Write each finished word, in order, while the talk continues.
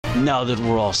Now that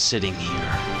we're all sitting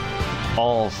here,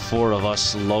 all four of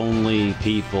us lonely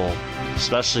people,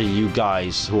 especially you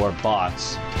guys who are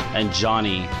bots, and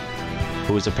Johnny,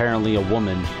 who is apparently a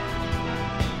woman.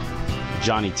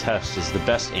 Johnny Test is the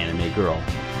best anime girl.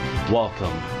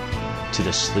 Welcome to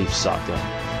the Sleef Saga,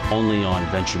 only on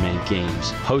VentureMan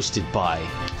Games, hosted by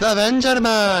the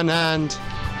VentureMan and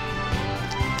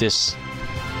this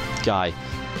guy.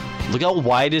 Look how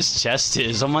wide his chest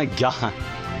is. Oh my god.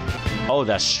 Oh,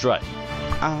 that strut.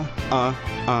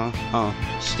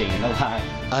 Staying alive.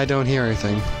 I don't hear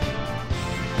anything.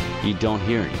 You don't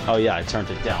hear it. Oh yeah, I turned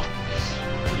it down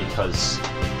because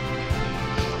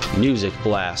music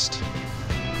blast.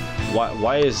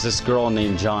 Why is this girl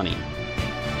named Johnny?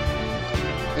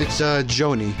 It's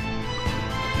Joni.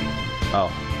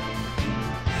 Oh.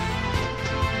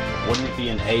 Wouldn't it be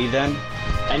an A then?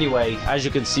 Anyway, as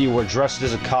you can see, we're dressed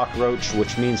as a cockroach,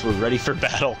 which means we're ready for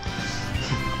battle.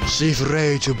 Sleef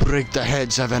ready to break the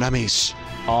heads of enemies.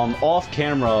 Off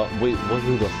camera, wait,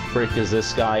 who the frick is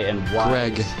this guy, and why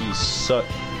Greg. is he so...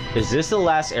 Is this the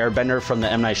last Airbender from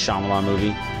the M. Night Shyamalan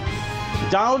movie?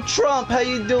 Donald Trump, how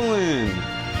you doing?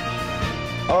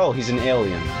 Oh, he's an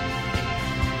alien.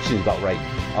 Seems about right.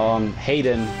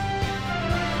 Hayden.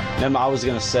 Never, I was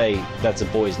gonna say that's a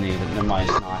boy's name, but never mind,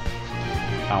 it's not.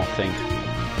 I don't think.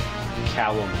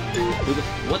 Callum.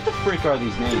 What the frick are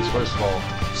these names, first of all?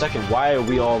 Second, why are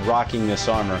we all rocking this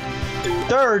armor?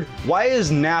 Third, why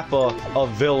is Nappa, a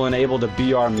villain, able to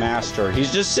be our master?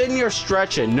 He's just sitting here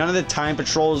stretching. None of the Time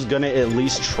Patrol is gonna at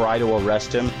least try to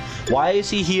arrest him. Why is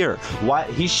he here? Why?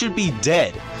 He should be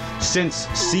dead. Since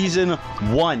season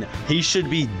 1, he should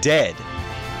be dead.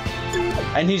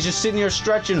 And he's just sitting here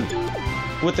stretching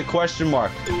with the question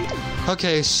mark.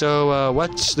 Okay, so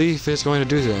what Sleef is going to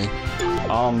do today?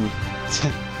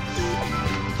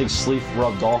 I think Sleef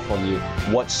rubbed off on you.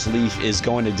 What Sleef is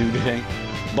going to do today?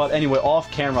 But anyway, off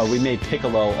camera, we made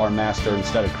Piccolo our master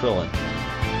instead of Krillin.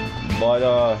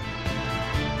 But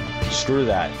screw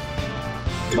that.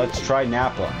 Let's try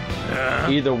Nappa.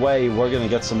 Either way, we're gonna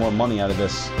get some more money out of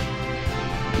this.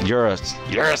 You're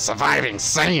a surviving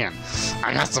Saiyan.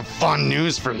 I got some fun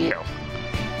news for you.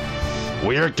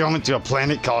 We're going to a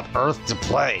planet called Earth to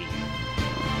play.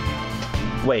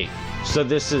 Wait, so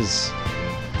this is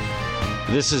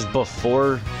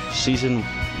before season.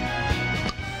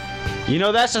 You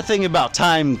know, that's the thing about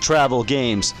time travel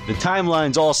games. The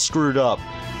timeline's all screwed up.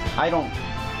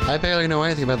 I barely know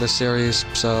anything about this series,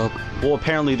 so... Well,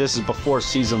 apparently this is before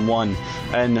season 1,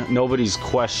 and nobody's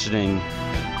questioning...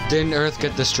 Didn't Earth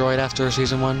get destroyed after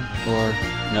season 1, or...?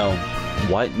 No.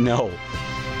 What? No.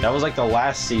 That was like the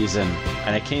last season,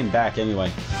 and it came back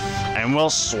anyway. And we'll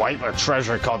swipe a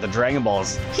treasure called the Dragon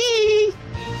Balls. Hee!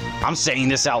 I'm saying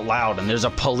this out loud, and there's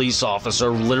a police officer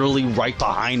literally right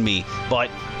behind me, but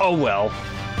oh well.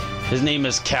 His name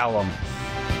is Callum.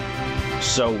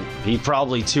 So, he's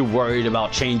probably too worried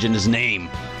about changing his name.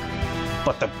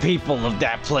 But the people of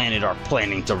that planet are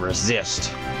planning to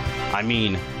resist. I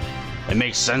mean, it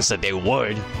makes sense that they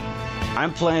would.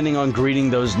 I'm planning on greeting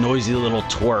those noisy little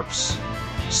twerps.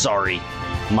 Sorry,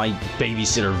 my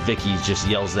babysitter Vicky just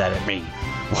yells that at me.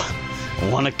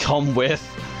 Wanna come with?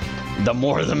 The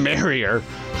more the merrier.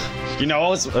 You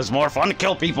know, it's more fun to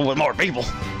kill people with more people.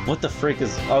 What the frick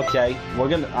is... Okay,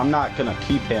 I'm not gonna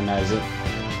keep him as it.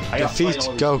 Defeat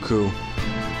Goku.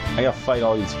 I gotta fight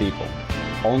all these people.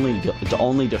 Only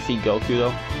defeat Goku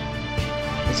though?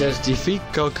 It says defeat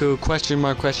Goku, question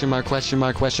mark, question mark, question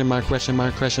mark, question mark, question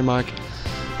mark, question mark.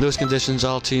 Those conditions,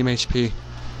 all team HP.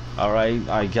 Alright,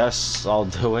 I guess I'll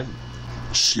do it.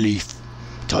 Sleef,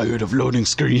 tired of loading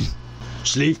screen.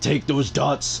 Sleef, take those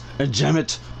dots and jam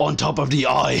it on top of the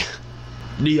eye.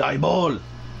 The eyeball.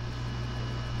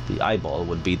 The eyeball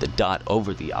would be the dot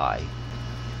over the eye.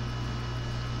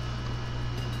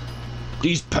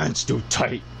 These pants too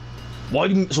tight. Why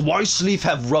Sleef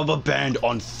have rubber band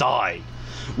on thigh?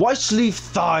 Why Sleef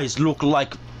thighs look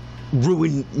like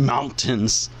ruined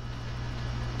mountains?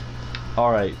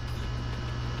 Alright.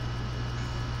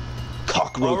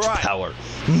 Cockroach power.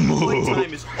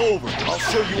 Playtime is over. I'll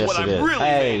show you what I'm really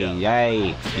made of.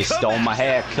 Hey, you stole my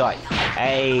haircut.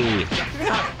 Hey,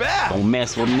 Not bad. don't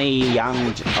mess with me,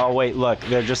 young. Oh wait, look,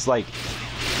 they're just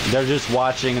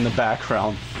watching in the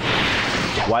background.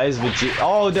 Why is Vegeta?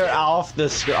 Oh, they're off the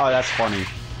screen. Oh, that's funny.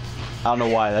 I don't know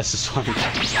why. That's just funny.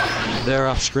 They're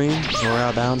off screen or out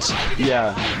of bounds.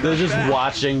 Yeah, they're just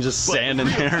watching, just standing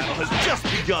there. Has just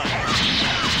begun.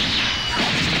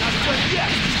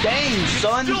 Dang,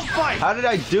 son! How did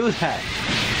I do that?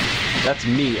 That's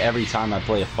me every time I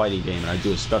play a fighting game and I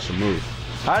do a special move.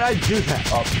 How did I do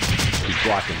that? Oh, he's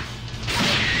blocking.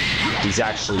 He's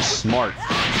actually smart.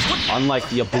 Unlike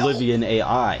the Oblivion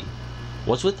AI.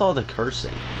 What's with all the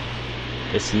cursing?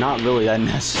 It's not really that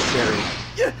necessary.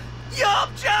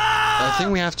 I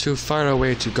think we have to fire our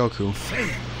way to Goku.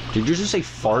 Did you just say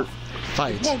fart?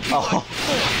 Fight. Oh,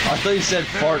 I thought you said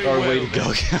fart our way to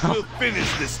Goku. We'll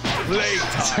finish this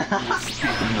playtime.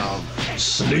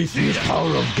 Sleef use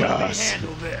power of gas.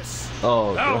 Handle this.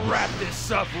 Oh, I'll God. wrap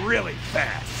this up really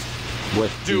fast.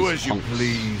 With Do these as you punks.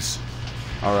 please.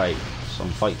 Alright, some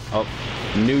fight. Oh,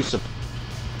 new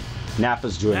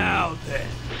Nappa's joining me. Now then,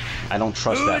 I don't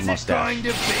trust who that is it mustache. going to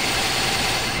be?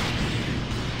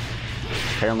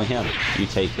 Apparently him. You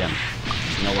take him.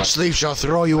 You know what? Sleef shall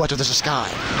throw you out of the sky.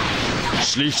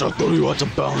 Sleef shall throw you out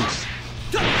of bounds.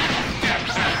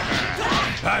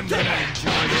 I'm gonna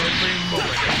enjoy every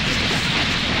moment.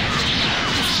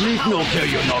 Sleef no care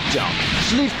you're knocked down.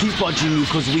 Sleef keep watching you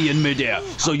cause we in midair,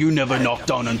 so you never knock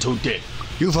down until dead.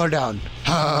 You fall down.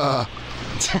 Ha!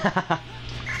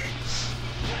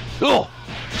 Oh!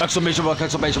 Exclamation mark,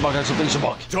 exclamation mark, exclamation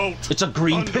mark. Don't It's a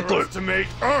green pickle. underestimate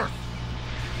Earth.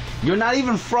 You're not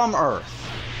even from Earth.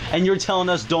 And you're telling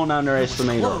us don't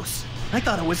underestimate Earth. Close. I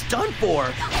thought it was done for.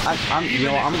 I'm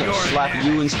gonna slap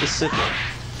you in specific.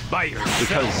 By yourself.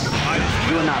 Because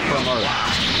you're not from Earth.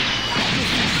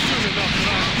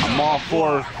 I'm all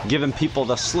for giving people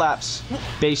the slaps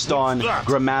based on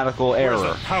grammatical Where's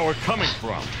error. the power coming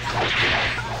from?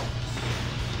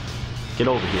 Get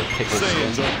over here, pickle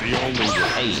Saiyans skin. aren't the only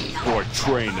Hey, who are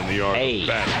trained in the art Hey. of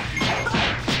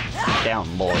battle.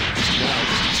 down, boy.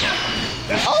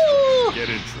 Oh! Get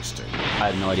interesting. I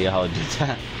had no idea how to do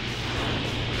that.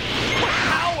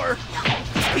 Power!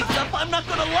 This keeps up, I'm not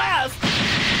gonna last!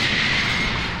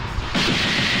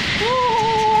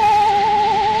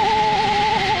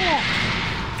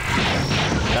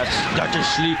 That's a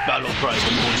Sleef battle cry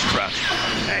from voice crack.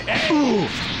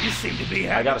 Hey, you seem to be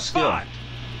having I got a skill.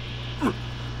 fun.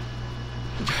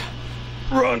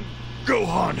 Run,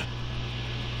 Gohan.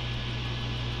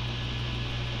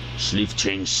 Sleef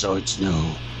changed sides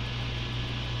now.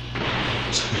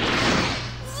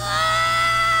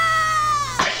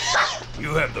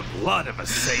 You have the blood of a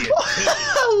Saiyan.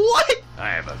 What? I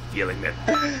have a feeling that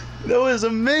That was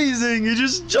amazing. He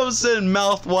just jumps in,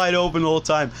 mouth wide open the whole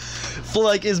time.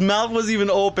 Like his mouth wasn't even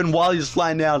open while he was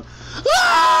flying down.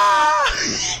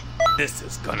 this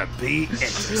is gonna be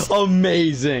interesting.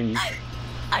 Amazing.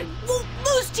 I won't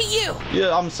lose to you.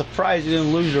 Yeah, I'm surprised you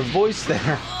didn't lose your voice there.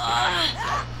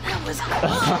 That was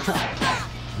close.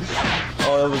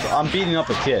 Oh, I'm beating up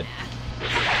a kid.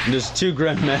 There's two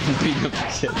grown men beating up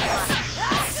a kid.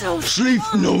 So Sleef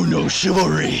no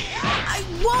chivalry. I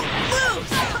won't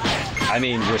lose. I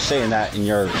mean, you're saying that and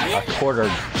you're a quarter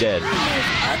dead.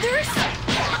 Others?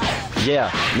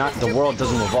 Yeah, not the world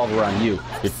doesn't revolve around you.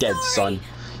 You're dead, son.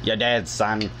 You're dead,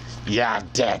 son. You're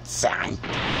dead, son.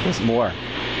 There's more.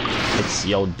 It's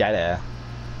your daddy.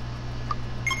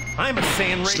 I'm a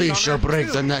Saiyan raised Sleef on shall Earth, break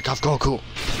too. the neck of Goku.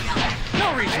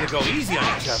 No reason to go easy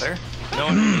on each other. No,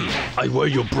 I wear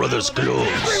your brother's clothes.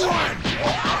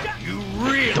 You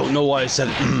really Don't know why I said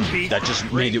that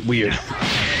just made it weird.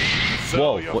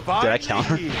 Whoa, you're what, did I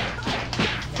counter? finally here.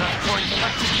 Not going to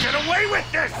let you get away with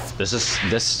this.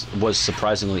 This was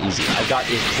surprisingly easy. I got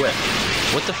equipped.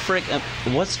 What the frick?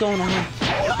 What's going on?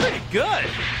 you're pretty good.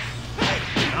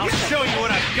 I'll show you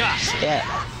what I've got. Step.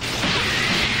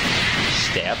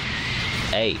 Step.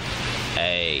 Hey.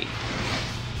 Hey.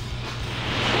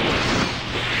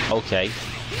 Okay.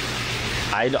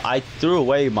 I threw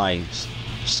away my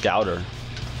scouter.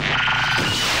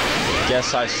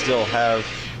 Guess I still have.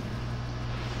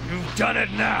 You've done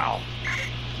it now.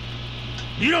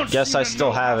 You don't. Guess I seem to still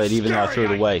know have how it even though I threw it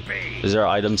scary away. can be. Is there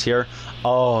items here?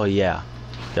 Oh yeah.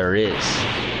 There is.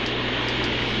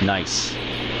 Nice.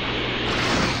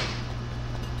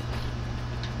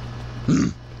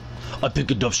 I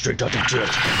pick it up straight out of jet,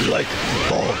 like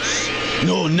balls.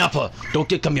 No, Nappa, don't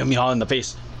get Kamehameha in the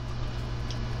face.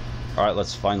 Alright,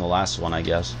 let's find the last one, I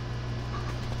guess.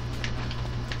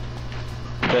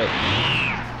 Okay.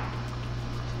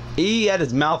 He had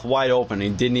his mouth wide open. He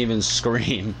didn't even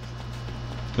scream.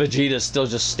 Vegeta's still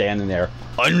just standing there.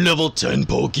 I'm level 10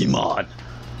 Pokemon.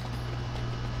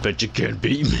 Bet you can't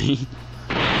beat me.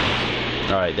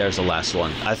 Alright, there's the last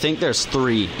one. I think there's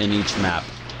 3 in each map.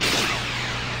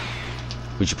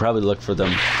 We should probably look for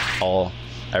them all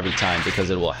every time because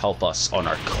it will help us on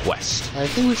our quest. I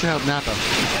think we should help Nappa.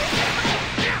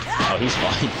 Oh, he's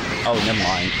fine. Oh, never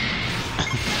mind.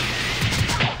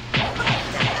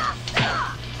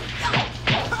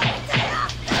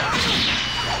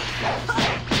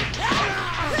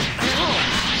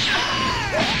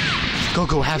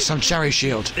 Goku, have some cherry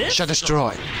shield. Shall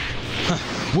destroy.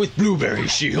 With Blueberry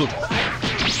Shield.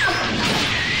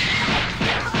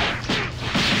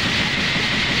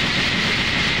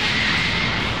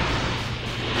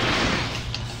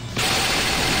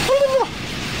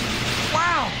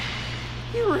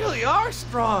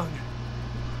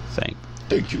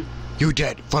 You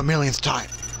dead for a millionth time.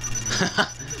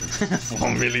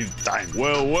 4 million times.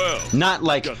 Well, well. Not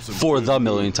like Got some for good the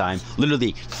millionth time.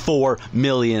 Literally 4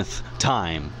 millionth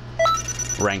time.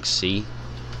 Rank C.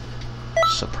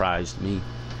 Surprised me.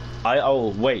 Oh,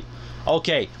 wait.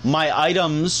 Okay, my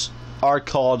items are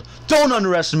called Don't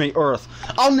Underestimate Earth.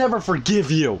 I'll never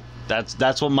forgive you.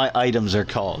 That's what my items are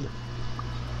called.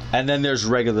 And then there's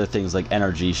regular things like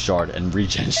Energy Shard and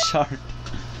Regen Shard.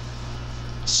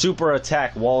 Super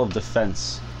Attack, Wall of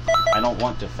Defense. I don't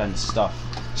want defense stuff.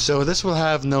 So this will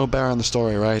have no bear on the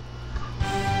story, right?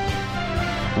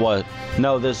 What?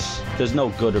 No, there's no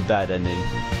good or bad ending.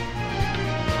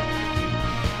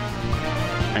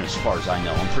 And as far as I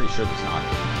know, I'm pretty sure there's not.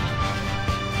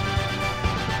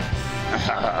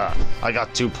 I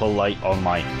got too polite on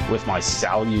with my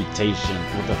salutation.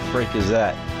 What the frick is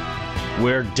that?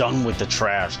 We're done with the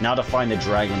trash. Now to find the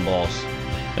Dragon Balls.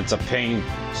 It's a pain,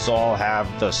 so I'll have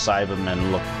the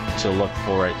Cybermen look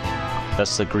for it.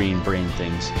 That's the green brain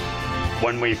things.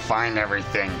 When we find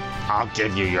everything, I'll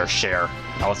give you your share.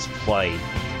 Now let's play.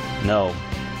 No,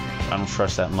 I don't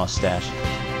trust that mustache.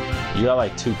 You got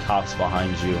like 2 cops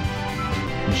behind you.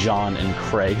 John and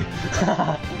Craig.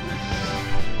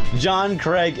 John,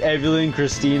 Craig, Evelyn,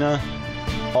 Christina,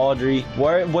 Audrey.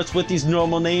 What's with these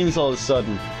normal names all of a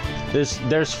sudden?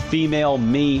 There's female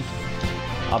me.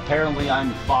 Apparently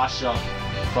I'm Fasha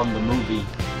from the movie.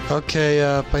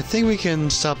 Okay, I think we can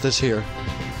stop this here.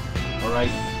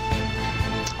 Alright.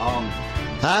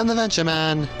 I'm the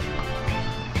VentureMan.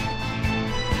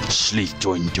 Sleef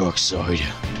joined dark side.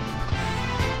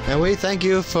 And we thank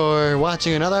you for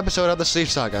watching another episode of the Sleef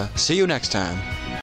Saga. See you next time.